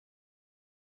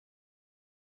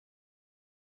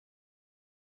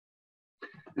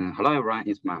Hello everyone,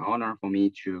 it's my honor for me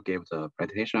to give the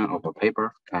presentation of a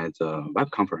paper at the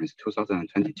Web Conference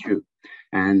 2022.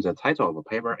 And the title of the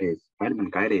paper is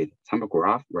Element Guided Temporal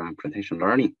Graph Representation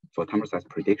Learning for Temporal Size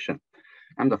Prediction.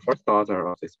 I'm the first author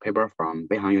of this paper from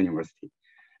Weifeng University.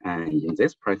 And in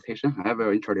this presentation, I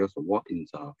will introduce the work in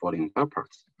the following 5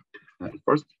 parts.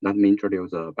 First, let me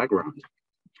introduce the background.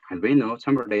 And we know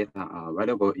temporal data are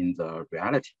valuable in the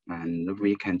reality, and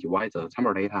we can divide the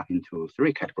temporal data into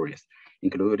 3 categories,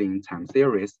 including time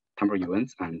series, temporal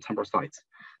events, and temporal sites.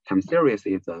 Time series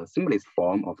is the simplest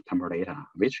form of temporal data,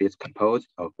 which is composed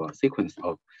of a sequence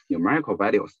of numerical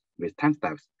values with time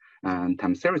steps. And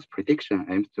time series prediction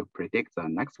aims to predict the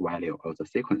next value of the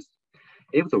sequence.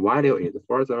 If the value is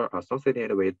further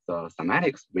associated with the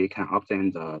semantics, we can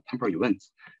obtain the temporal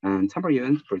events. And temporal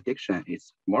event prediction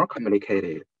is more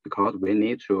complicated because we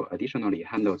need to additionally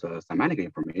handle the semantic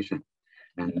information.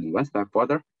 And one step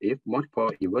further, if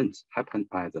multiple events happen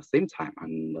at the same time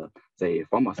and they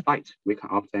form a site, we can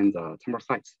obtain the temporal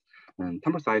sites. And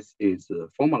temporal sites is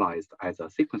formalized as a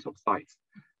sequence of sites,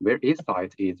 where each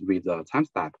site is with a time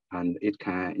step, and it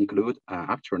can include an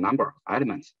actual number of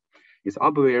elements. It's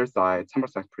obvious that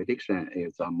temporal size prediction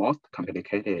is the most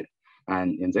complicated.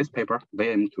 And in this paper, we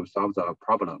aim to solve the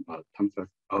problem of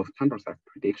temporal size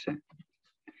prediction.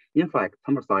 In fact,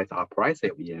 temporal sites are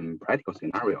pervasive in practical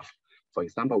scenarios. For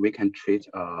example, we can treat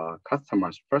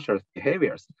customers' purchase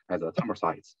behaviors as a temporal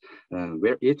sites,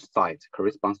 where each site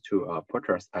corresponds to a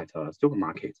purchase at a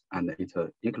supermarket, and it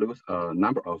includes a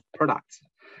number of products.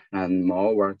 And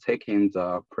moreover, taking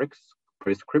the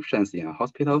prescriptions in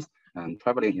hospitals and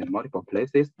traveling in multiple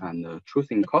places and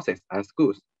choosing courses at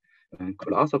schools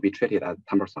could also be treated as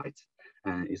temporal sites.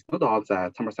 And it's no doubt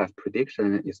that temporal size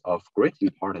prediction is of great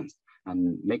importance,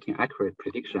 and making accurate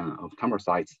prediction of temporal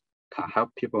sites can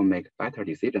help people make better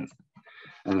decisions.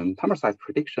 And temporal size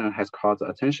prediction has caught the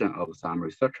attention of some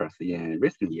researchers in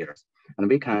recent years, and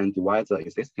we can divide the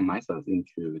existing methods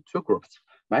into 2 groups.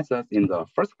 Methods in the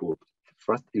first group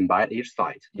first embed each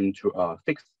site into a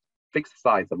fixed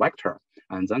size vector,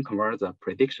 and then convert the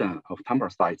prediction of temporal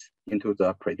sites into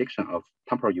the prediction of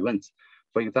temporal events.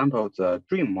 For example, the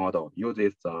dream model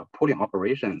uses the pooling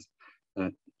operations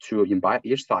to embed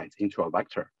each site into a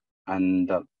vector, and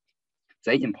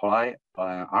they employ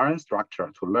an RN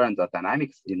structure to learn the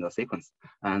dynamics in the sequence,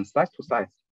 and site-to-site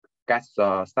gets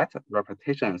the set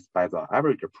representations by the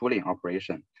average pooling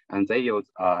operation, and they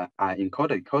use an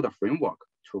encoder-decoder framework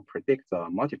to predict the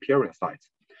multi-period sites.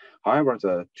 However,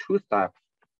 the 2-step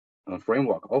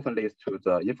framework often leads to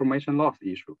the information loss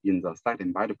issue in the site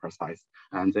embedded precise,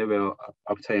 and they will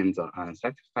obtain the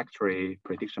unsatisfactory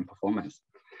prediction performance.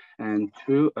 And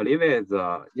to alleviate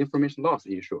the information loss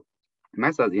issue,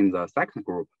 methods in the second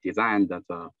group designed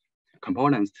the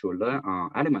components to learn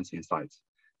elements in sites.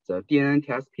 The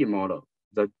DNTSP model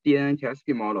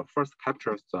first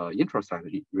captures the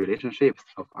intra-site relationships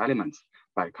of elements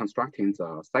by constructing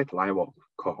the site-level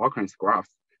co-occurrence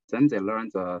graphs. Then they learn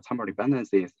the temporal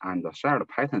dependencies and the shared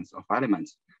patterns of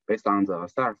elements based on the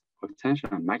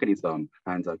self-extension mechanism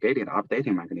and the gated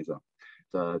updating mechanism.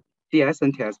 The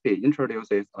DSNTSP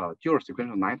introduces a dual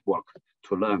sequential network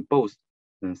to learn both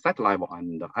the site level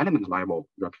and the element level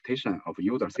representation of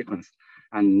user sequence.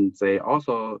 And they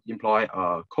also employ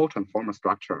a co-transformer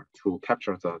structure to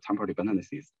capture the temporal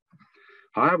dependencies.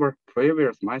 However,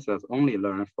 previous methods only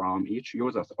learn from each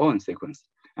user's own sequence,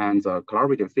 and the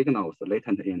collaborative signals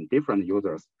latent in different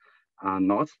users are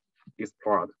not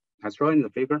explored. As shown in the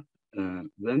figure,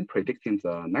 when predicting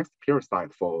the next period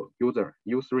site for user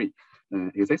U3,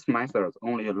 existing methods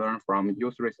only learn from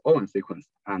U3's own sequence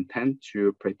and tend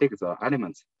to predict the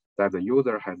elements that the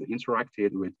user has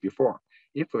interacted with before.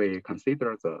 If we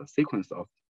consider the sequence of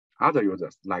other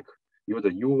users, like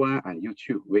user U1 and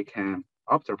U2, we can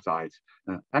observe that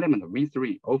element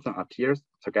V3 often appears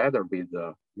together with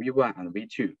the V1 and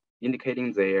V2,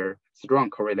 indicating their strong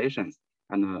correlations.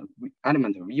 And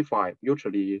element V5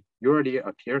 usually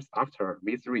appears after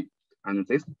V3, and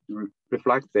this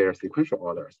reflects their sequential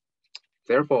orders.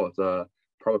 Therefore, the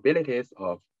probabilities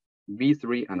of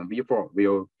V3 and V4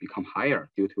 will become higher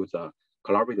due to the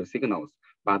collaborative signals,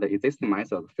 but the existing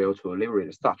methods fail to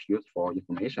leverage such useful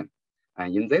information.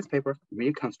 And in this paper,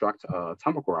 we construct a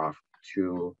temporal graph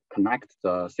to connect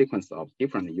the sequence of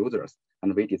different users,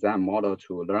 and we design a model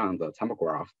to learn the temporal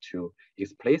graph to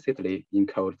explicitly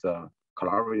encode the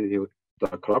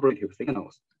collaborative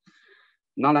signals.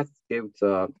 Now let's give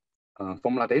the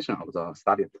formulation of the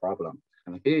studied problem.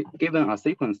 And given a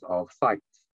sequence of sites,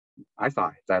 SI,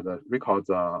 that records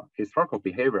the historical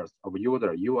behaviors of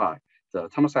user UI, the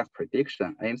temporal size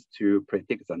prediction aims to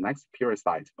predict the next period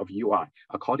site of UI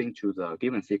according to the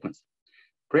given sequence.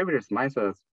 Previous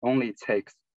methods only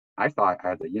takes SI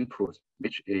as the input,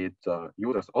 which is the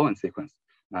user's own sequence.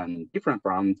 And different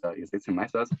from the existing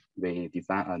methods, we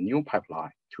design a new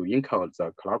pipeline to encode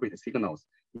the collaborative signals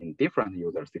in different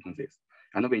user sequences.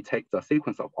 And we take the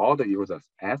sequence of all the users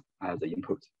as the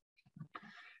input.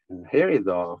 And here is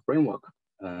the framework.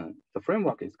 The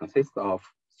framework consists of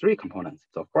 3 components.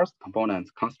 The first component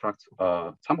constructs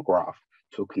a temporal graph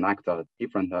to connect the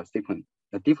different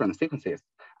sequences,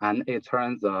 and it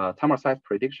turns the temporal size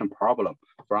prediction problem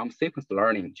from sequence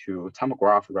learning to temporal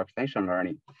graph representation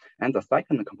learning. And the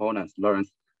second component learns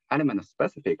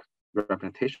element-specific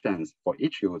representations for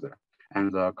each user.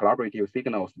 And the collaborative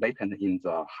signals latent in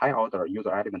the high-order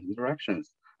user element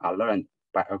interactions are learned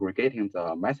by aggregating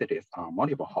the messages on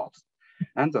multiple hops.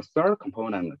 And the third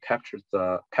component captures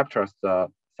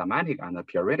the semantic and the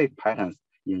periodic patterns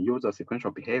in user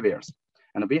sequential behaviors.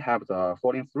 And we have the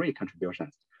following 3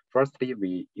 contributions. Firstly,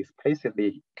 we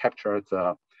explicitly capture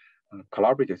the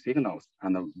collaborative signals,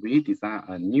 and we design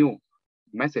a new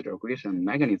message aggregation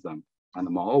mechanism. And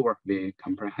moreover, we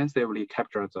comprehensively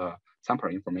capture the sample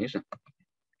information.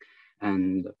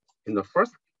 And in the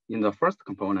first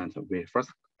component, we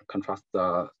first contrast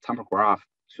the temporal graph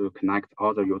to connect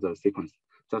all the user sequence.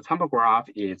 The temporal graph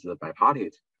is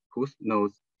bipartite, whose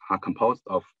nodes are composed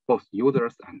of both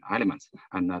users and elements,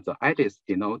 and the edges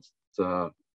denotes the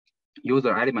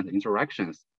user element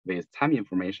interactions with time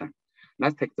information.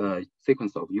 Let's take the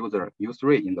sequence of user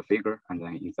U3 in the figure and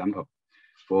an example.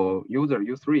 For user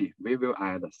U3, we will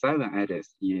add 7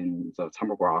 edges in the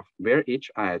temporal graph, where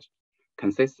each edge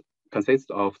consists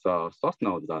of the source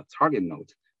node, the target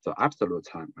node, the absolute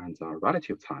time, and the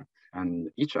relative time. And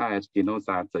each edge denotes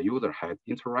that the user has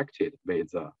interacted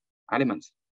with the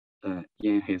elements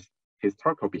in his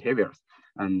historical behaviors.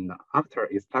 And after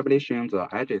establishing the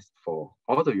edges for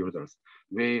all the users,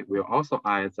 we will also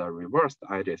add the reversed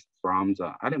edges from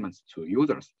the elements to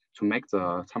users to make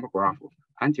the temporal graph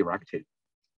undirected.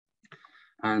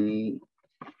 And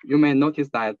you may notice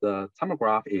that the temporal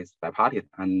graph is bipartite,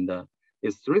 and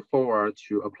it's straightforward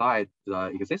to apply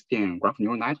the existing graph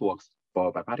neural networks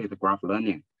for bipartite graph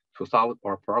learning to solve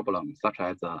our problems such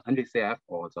as the NGCF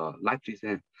or the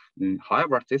LightGCF.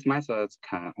 However, these methods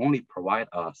can only provide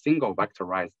a single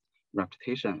vectorized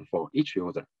representation for each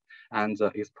user. And the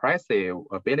expressive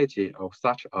ability of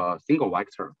such a single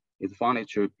vector is found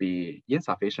to be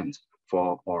insufficient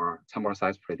for our temporal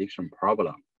size prediction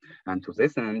problem. And to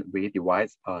this end, we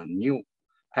devise a new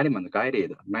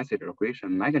element-guided message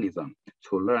aggregation mechanism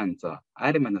to learn the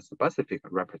element-specific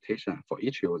representation for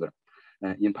each user.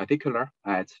 In particular,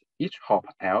 at each hop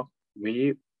L,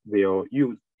 we will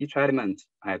use each element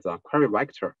as a query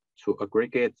vector to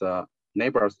aggregate the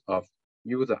neighbors of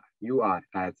user UI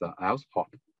as an else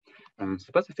hop. And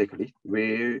specifically,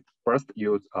 we first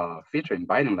use a feature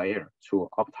embedding layer to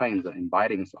obtain the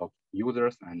embeddings of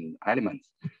users and elements.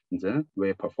 And then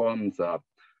we perform the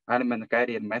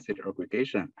element-guided message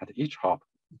aggregation at each hop.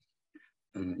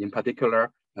 In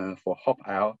particular, for hop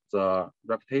L, the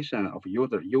representation of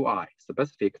user UI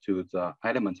specific to the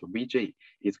element VG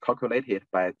is calculated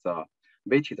by the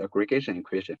weighted aggregation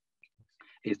equation.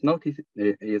 It's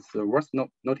worth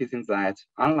noticing that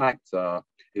unlike the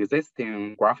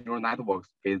existing graph neural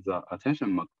networks with the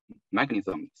attention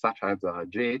mechanism, such as the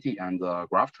GAT and the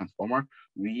graph transformer,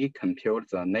 we compute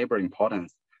the neighbor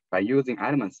importance by using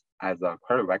elements as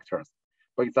query vectors.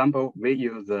 For example, we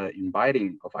use the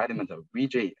embedding of element of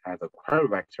VG as a query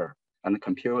vector and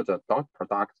compute the dot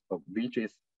product of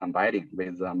VG's embedding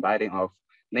with the embedding of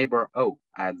neighbor O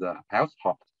as the else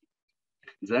hop.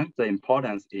 Then the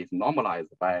importance is normalized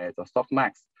by the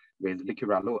softmax with liquid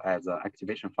ReLU as an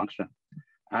activation function.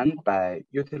 And by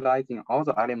utilizing all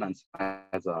the elements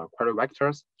as query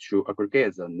vectors to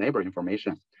aggregate the neighbor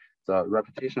information, the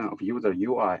representation of user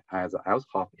UI as else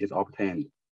hop is obtained.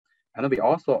 And we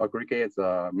also aggregate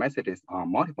the messages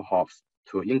on multiple hops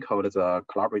to encode the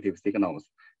collaborative signals.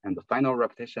 And the final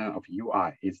representation of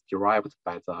UI is derived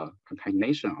by the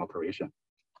concatenation operation.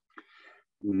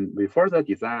 We further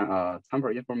design a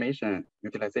temporal information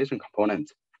utilization component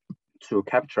to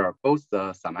capture both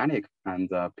the semantic and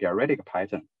the periodic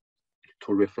pattern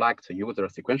to reflect user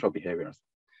sequential behaviors.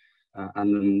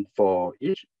 And for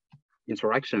each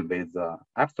interaction with the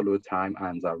absolute time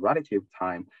and the relative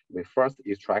time, we first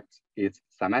extract its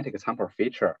semantic temporal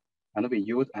feature, and we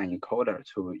use an encoder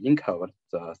to encode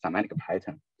the semantic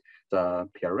pattern. The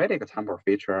periodic temporal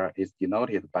feature is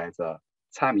denoted by the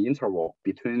time interval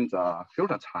between the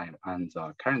filter time and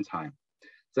the current time.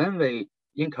 Then we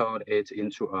encode it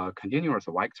into a continuous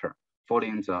vector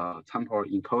following the temporal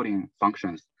encoding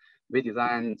functions. we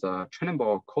designed the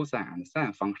trainable cosine and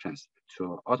sine functions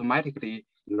to automatically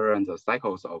learn the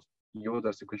cycles of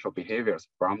user sequential behaviors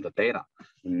from the data.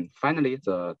 And finally,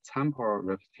 the temporal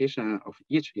representation of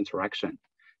each interaction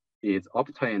is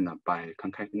obtained by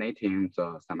concatenating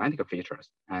the semantic features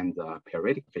and the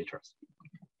periodic features.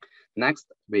 Next,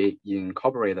 we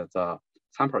incorporate the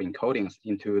temporal encodings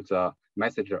into the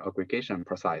message aggregation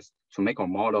process to make a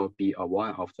model be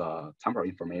one of the temporal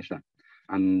information.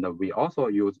 And we also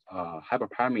use a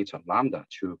hyperparameter lambda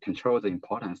to control the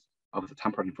importance of the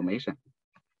temporal information.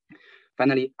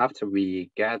 Finally, after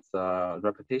we get the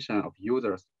representation of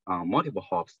users on multiple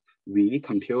hops, we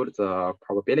compute the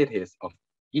probabilities of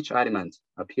each element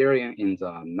appearing in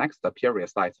the next period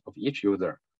size of each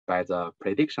user by the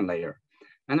prediction layer.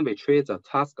 And we treat the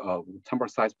task of temporal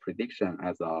size prediction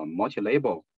as a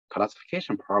multi-label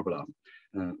classification problem.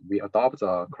 We adopt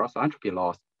the cross-entropy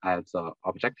loss as the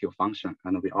objective function,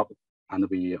 and we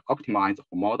optimize the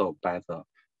model by the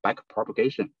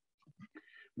backpropagation.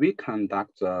 We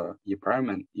conduct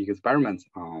experiments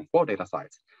on 4 data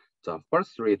sets. The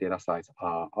first 3 data sets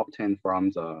are obtained from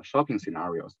the shopping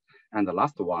scenarios, and the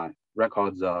last one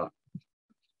records the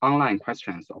online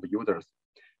questions of users.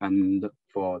 And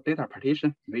for data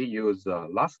partition, we use the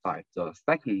last site, the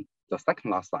second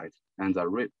last site, and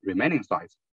the remaining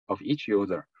sites of each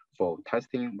user for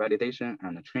testing, validation,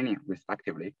 and training,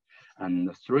 respectively. And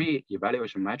 3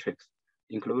 evaluation metrics,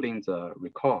 including the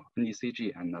recall,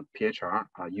 NECG, and the PHR,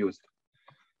 are used.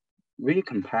 We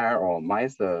compare our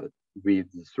method with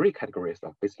 3 categories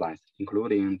of baselines,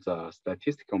 including the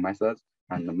statistical methods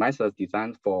and the methods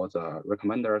designed for the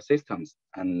recommender systems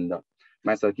and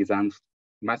method designed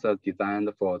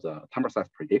for the temporal size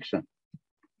prediction.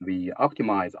 We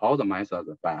optimize all the methods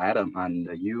by item and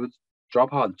use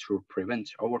dropout to prevent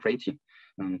overfitting.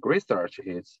 And grid search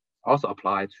is also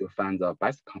applied to find the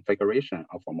best configuration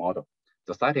of a model.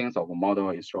 The settings of a model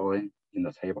is shown in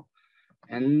the table.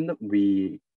 And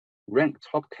we rank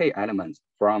top K elements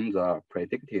from the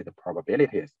predicted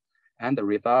probabilities. And the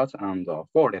results on the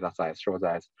 4 data sets show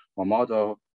that our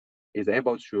model is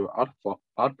able to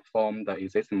outperform the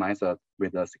existing method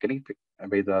with a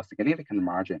significant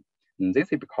margin. And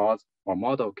this is because our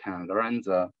model can learn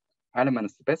the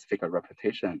element-specific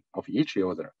representation of each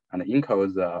user and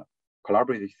encode the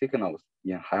collaborative signals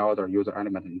in high-order user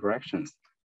element interactions.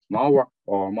 Moreover,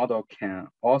 our model can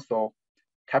also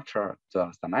capture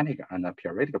the semantic and the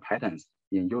periodic patterns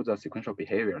in user sequential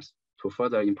behaviors to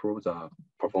further improve the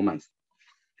performance.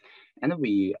 And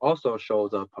we also show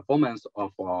the performance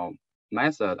of our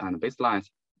method and baselines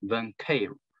when K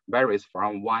varies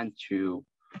from 1 to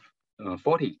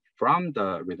 40. From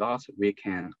the results, we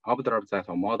can observe that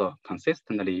our model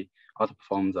consistently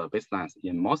outperforms the baselines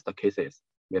in most cases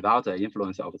without the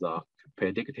influence of the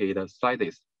predicted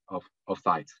sizes of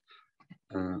sites.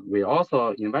 We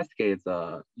also investigate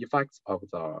the effects of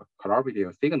the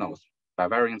collaborative signals by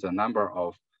varying the number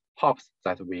of hops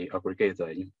that we aggregate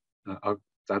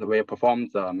that we perform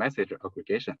the message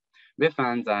aggregation. We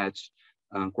find that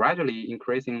gradually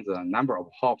increasing the number of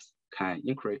hops can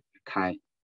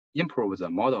improve the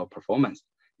model performance.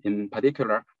 In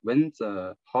particular, when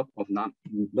the hop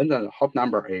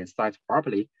number is set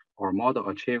properly, our model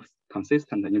achieves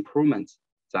consistent improvements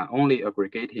than only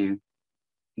aggregating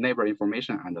neighbor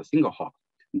information and a single hop.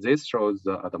 This shows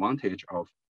the advantage of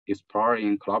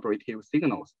exploring collaborative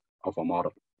signals of a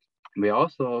model. We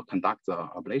also conduct the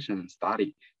ablation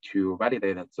study to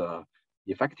validate the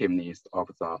effectiveness of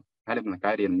the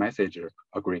element-guided message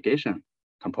aggregation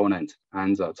component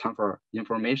and the temporal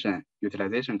information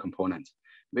utilization component.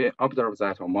 We observe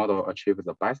that our model achieves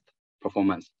the best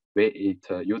performance when it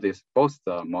uses both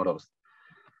the models.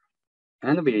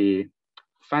 And we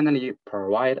finally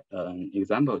provide an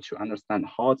example to understand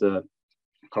how the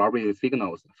collaborative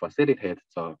signals facilitate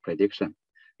the prediction.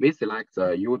 We select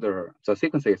the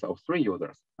sequences of 3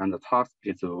 users, and the task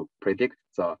is to predict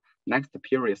the next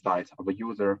period size of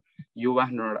user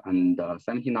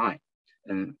U179.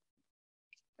 And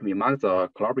we mark the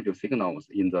collaborative signals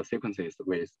in the sequences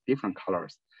with different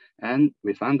colors. And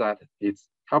we found that it's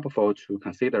helpful to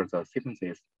consider the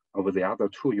sequences of the other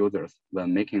 2 users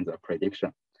when making the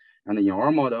prediction. And in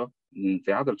our model,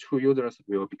 the other 2 users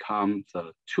will become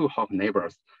the 2 hop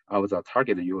neighbors of the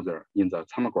target user in the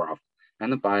time graph.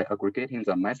 And by aggregating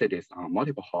the messages on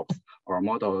multiple hops, our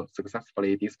model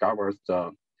successfully discovers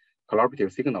the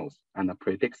collaborative signals and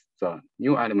predicts the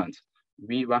new element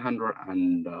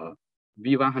V104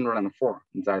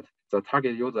 that the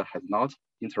target user has not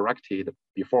interacted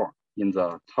before in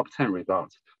the top 10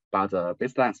 results, but the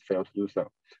baselines failed to do so.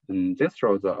 And this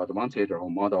shows the advantage of our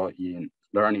model in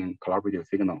learning collaborative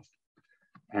signals.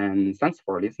 And thanks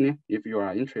for listening. If you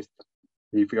are interested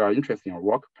in our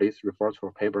work, please refer to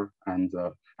our paper and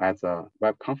at the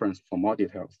web conference for more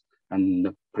details. And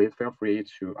please feel free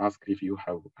to ask if you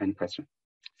have any question.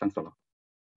 Thanks a lot.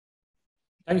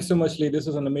 Thank you so much, Lee. This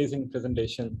was an amazing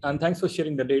presentation. And thanks for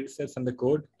sharing the data sets and the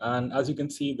code. And as you can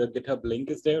see, the GitHub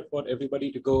link is there for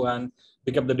everybody to go and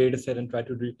pick up the data set and try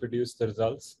to reproduce the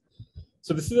results.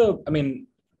 So this is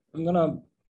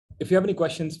if you have any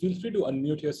questions, feel free to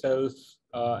unmute yourself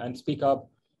and speak up,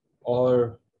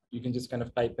 or you can just kind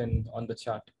of type in on the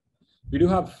chat. We do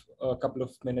have a couple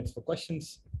of minutes for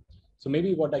questions. So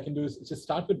maybe what I can do is just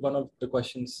start with one of the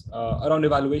questions around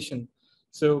evaluation.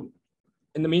 So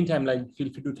in the meantime,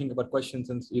 feel free to think about questions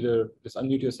and either just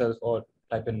unmute yourself or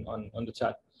type in on the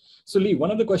chat. So Lee,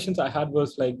 one of the questions I had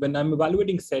was when I'm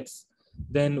evaluating sets,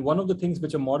 then one of the things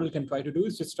which a model can try to do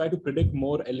is just try to predict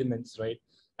more elements, right?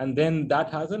 And then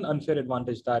that has an unfair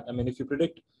advantage that, if you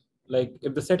predict,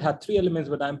 if the set had 3 elements,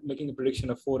 but I'm making a prediction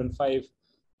of 4 and 5,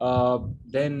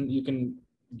 then you can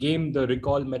game the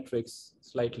recall metrics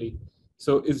slightly.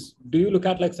 So do you look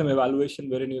at some evaluation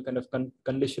wherein you're kind of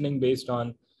conditioning based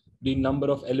on the number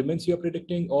of elements you're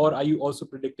predicting, or are you also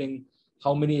predicting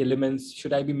how many elements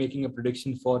should I be making a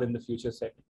prediction for in the future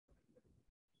set?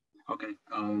 Okay,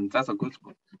 that's a good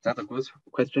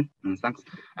question. Thanks.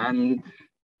 And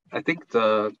I think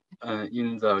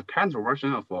in the current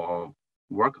version of our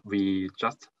work, we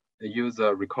just use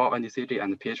recall NDCG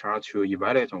and PHR to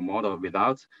evaluate a model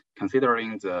without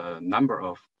considering the number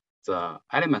of the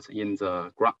elements in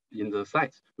the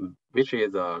site, which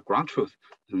is the ground truth.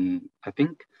 I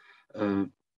think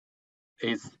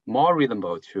it's more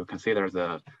reasonable to consider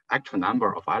the actual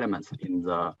number of elements in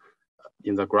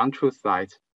the ground truth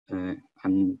site,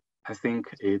 and I think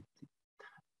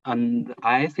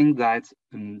that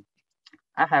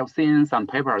I have seen some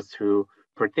papers to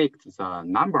predict the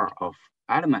number of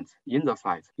elements in the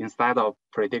site instead of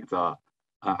predict the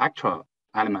actual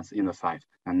elements in the site,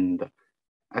 and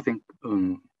I think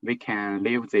we can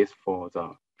leave this for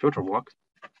the future work.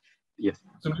 Yes.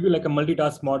 So maybe a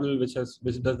multitask model which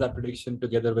does that prediction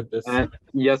together with this.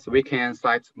 Yes, we can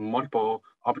cite multiple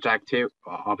objectives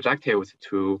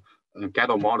to get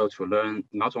a model to learn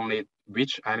not only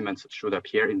which elements should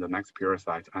appear in the next period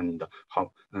site and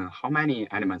how many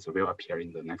elements will appear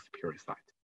in the next period site.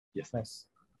 Yes. Nice.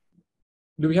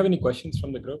 Do we have any questions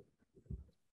from the group?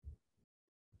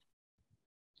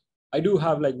 I do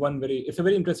have it's a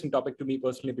very interesting topic to me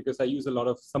personally, because I use a lot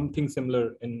of something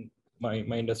similar in my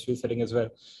industrial setting as well.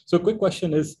 So a quick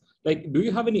question is, do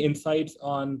you have any insights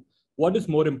on what is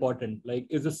more important?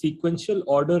 Is the sequential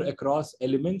order across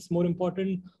elements more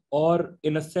important, or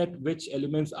in a set, which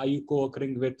elements are you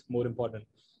co-occurring with more important?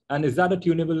 And is that a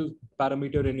tunable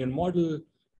parameter in your model,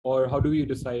 or how do you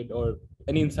decide, or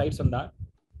any insights on that?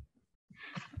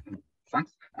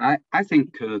 Thanks. I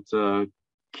think the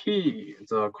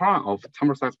core of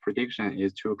temporal size prediction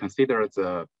is to consider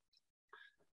the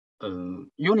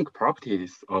unique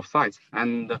properties of sites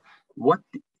and what's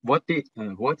the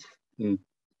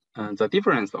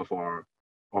difference of our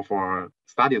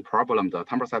studied problem, the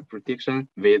temporal size prediction,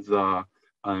 with the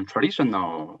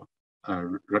traditional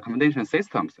recommendation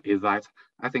systems, is that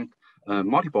I think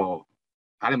multiple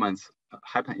elements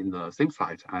happen in the same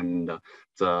site, and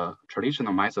the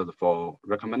traditional method for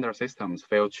recommender systems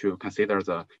fail to consider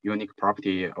the unique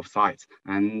property of sites,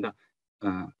 and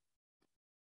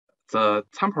the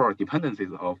temporal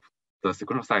dependencies of the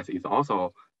sequential sites is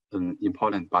also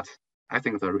important, but I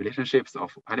think the relationships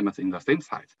of elements in the same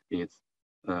site is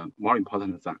more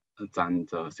important than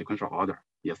the sequential order.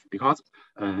 Yes, because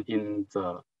at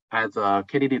the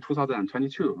KDD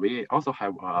 2022, we also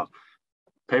have a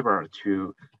paper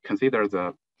to consider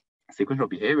the sequential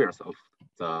behaviors of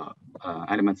the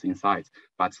elements inside,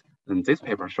 but this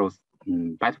paper shows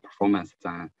better performance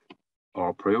than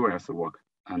our previous work,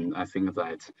 and I think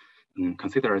that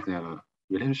consider the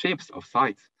relationships of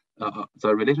sites,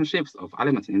 the relationships of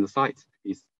elements in the site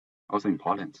is also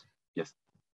important. Yes.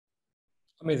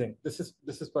 Amazing. This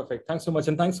is perfect. Thanks so much,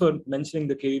 and thanks for mentioning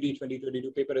the KDD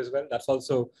 2022 paper as well. That's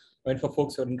also, for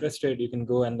folks who are interested, you can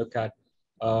go and look at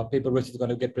paper which is going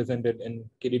to get presented in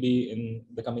KDD in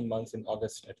the coming months in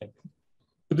August, I think.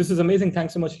 So this is amazing.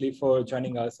 Thanks so much, Lee, for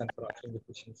joining us and for answering the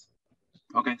questions.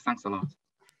 Okay, thanks a lot.